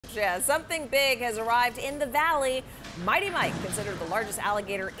Yeah, something big has arrived in the valley. Mighty Mike, considered the largest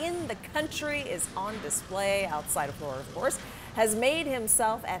alligator in the country, is on display outside of Florida, of course, has made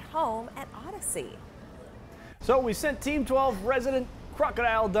himself at home at OdySea. So we sent Team 12 resident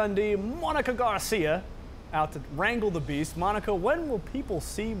Crocodile Dundee, Monica Garcia, out to wrangle the beast. Monica, when will people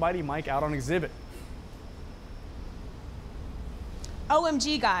see Mighty Mike out on exhibit?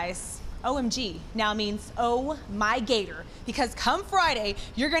 OMG, guys. OMG now means oh my gator, because come Friday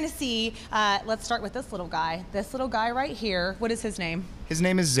you're going to see, let's start with this little guy right here. What is his name? His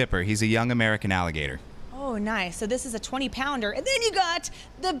name is Zipper. He's a young American alligator. Oh, nice. So this is a 20-pounder, and then you got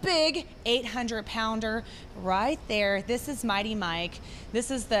the big 800-pounder right there. This is Mighty Mike.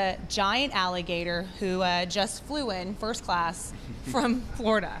 This is the giant alligator who just flew in first class from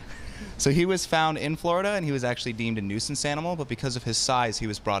Florida. So he was found in Florida, and he was actually deemed a nuisance animal, but because of his size, he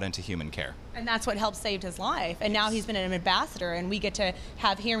was brought into human care. And that's what helped save his life. And now he's been an ambassador, and we get to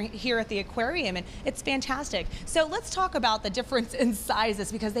have him here at the aquarium, and it's fantastic. So let's talk about the difference in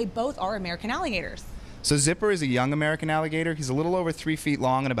sizes, because they both are American alligators. So Zipper is a young American alligator. He's a little over 3 feet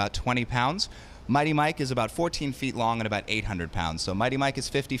long and about 20 pounds. Mighty Mike is about 14 feet long and about 800 pounds. So Mighty Mike is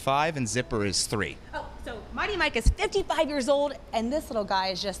 55 and Zipper is 3. Oh, so Mighty Mike is 55 years old and this little guy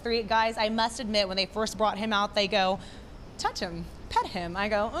is just 3. Guys, I must admit, when they first brought him out, they go, touch him, pet him. I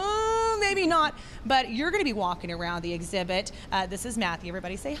go, maybe not. But you're going to be walking around the exhibit. This is Matthew.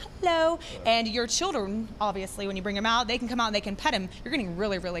 Everybody say hello. And your children, obviously, when you bring them out, they can come out and they can pet him. You're getting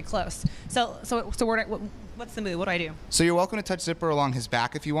really, really close. So what's the move? What do I do? So you're welcome to touch Zipper along his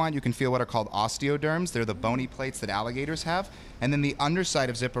back if you want. You can feel what are called osteoderms. They're the bony plates that alligators have. And then the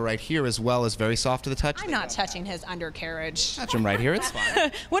underside of Zipper right here as well is very soft to the touch. I'm not touching his undercarriage. Touch him right here. It's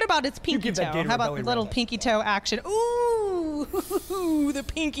fine. What about its pinky toe? How about the little pinky toe action? Ooh, the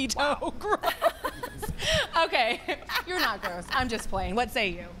pinky toe. Wow. Gross. Okay, you're not gross. I'm just playing. What say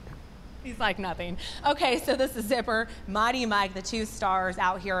you? He's like nothing. Okay, so this is Zipper, Mighty Mike, the 2 stars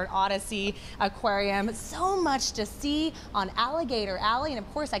out here at OdySea Aquarium. So much to see on Alligator Alley, and of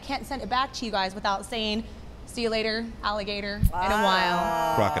course I can't send it back to you guys without saying, see you later, alligator, in a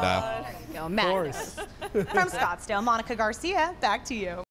while. Crocodile. There you go, Matt. From Scottsdale, Monica Garcia, back to you.